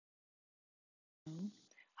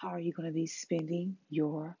How are you going to be spending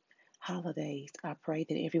your holidays? I pray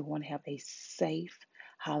that everyone have a safe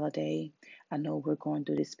holiday. I know we're going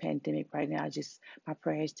through this pandemic right now. My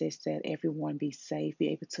prayer is just that everyone be safe, be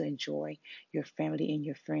able to enjoy your family and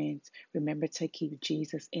your friends. Remember to keep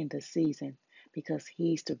Jesus in the season because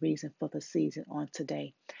he's the reason for the season on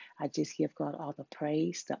today. I just give God all the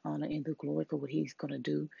praise, the honor, and the glory for what he's going to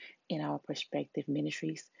do in our prospective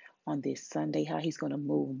ministries on this Sunday, how he's going to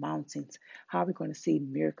move mountains, how we're going to see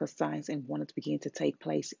miracle signs and wonders begin to take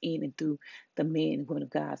place in and through the men and women of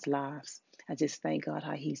God's lives. I just thank God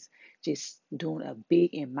how he's just doing a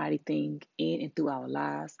big and mighty thing in and through our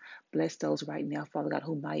lives. Bless those right now, Father God,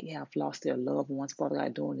 who might have lost their loved ones, Father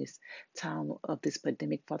God, during this time of this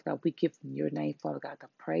pandemic. Father God, we give them your name, Father God, the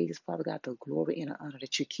praise, Father God, the glory and the honor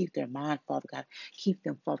that you keep their mind, Father God. Keep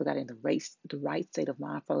them, Father God, in the right state of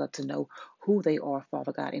mind, Father God, to know who they are,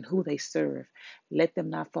 Father God, and who they serve. Let them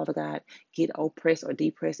not, Father God, get oppressed or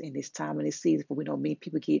depressed in this time and this season. For we know many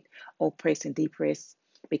people get oppressed and depressed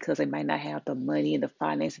because they might not have the money and the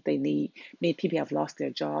finance that they need. Many people have lost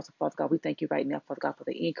their jobs. Father God, we thank you right now, Father God, for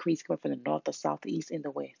the increase coming from the north, the south, the east, and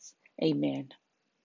the west. Amen.